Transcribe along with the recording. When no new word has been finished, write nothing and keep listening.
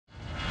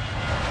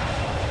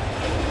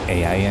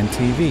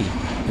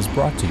AINtv is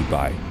brought to you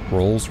by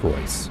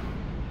Rolls-Royce.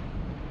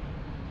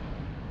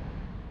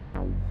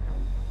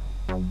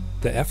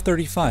 The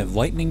F-35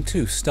 Lightning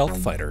II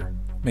stealth fighter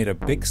made a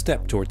big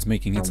step towards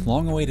making its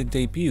long-awaited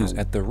debuts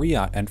at the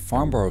RIAT and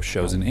Farnborough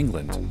shows in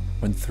England,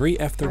 when 3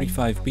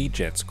 F-35B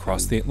jets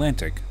crossed the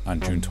Atlantic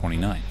on June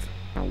 29th.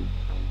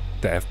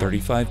 The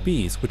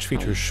F-35Bs, which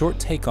features short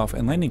takeoff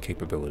and landing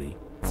capability,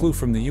 flew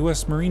from the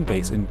U.S. Marine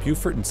Base in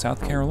Beaufort in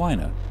South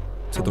Carolina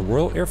to the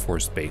Royal Air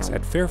Force Base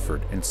at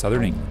Fairford in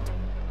southern England.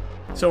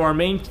 So our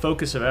main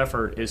focus of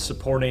effort is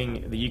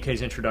supporting the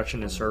UK's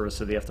introduction and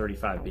service of the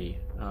F-35B.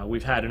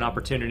 We've had an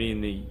opportunity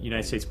in the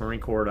United States Marine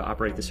Corps to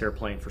operate this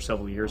airplane for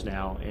several years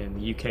now, and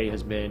the UK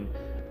has been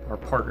our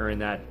partner in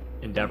that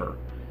endeavor.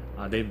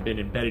 They've been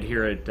embedded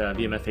here at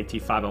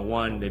BMFAT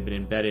 501, they've been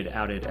embedded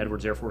out at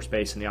Edwards Air Force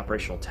Base in the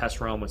operational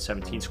test realm with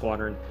 17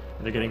 Squadron,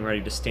 and they're getting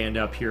ready to stand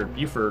up here at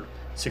Beaufort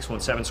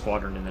 617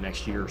 Squadron in the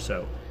next year or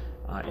so.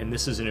 And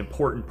this is an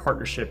important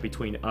partnership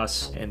between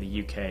us and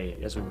the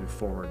UK as we move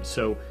forward.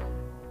 So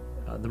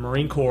the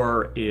Marine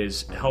Corps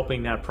is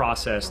helping that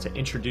process to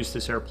introduce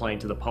this airplane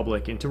to the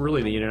public and to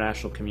really the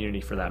international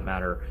community for that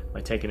matter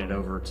by taking it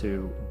over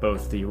to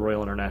both the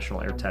Royal International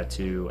Air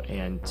Tattoo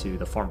and to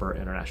the Farnborough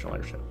International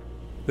Airshow.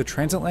 The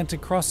transatlantic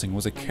crossing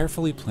was a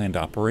carefully planned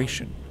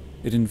operation.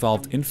 It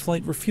involved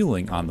in-flight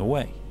refueling on the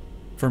way.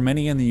 For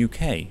many in the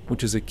UK,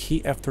 which is a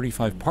key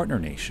F-35 partner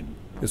nation,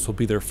 this will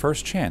be their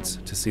first chance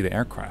to see the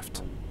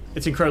aircraft.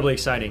 It's incredibly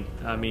exciting.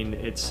 I mean,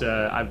 it's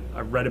I've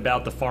read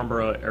about the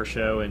Farnborough Air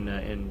Show and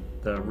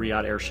the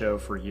RIAT Air Show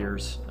for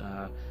years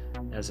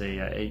as an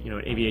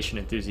aviation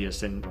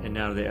enthusiast, and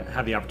now they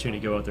have the opportunity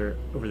to go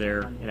over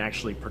there and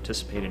actually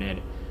participate in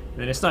it.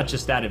 And it's not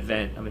just that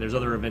event. I mean, there's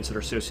other events that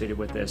are associated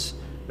with this.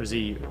 There's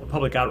the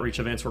public outreach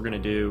events we're going to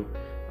do.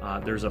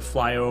 There's a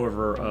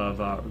flyover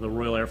of the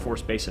Royal Air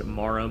Force Base at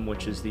Marham,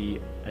 which is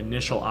the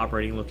initial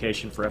operating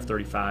location for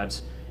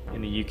F-35s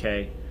in the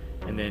UK.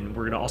 And then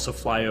we're going to also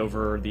fly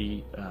over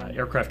the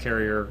aircraft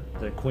carrier,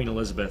 the Queen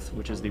Elizabeth,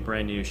 which is the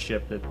brand new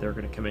ship that they're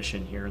going to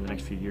commission here in the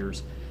next few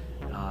years.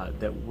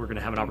 That we're going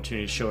to have an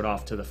opportunity to show it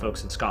off to the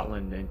folks in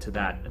Scotland and to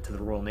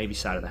the Royal Navy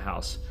side of the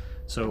house.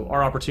 So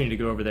our opportunity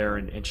to go over there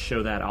and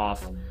show that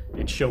off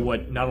and show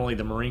what not only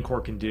the Marine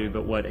Corps can do,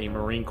 but what a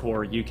Marine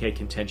Corps UK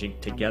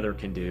contingent together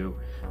can do,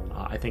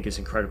 I think is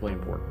incredibly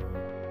important.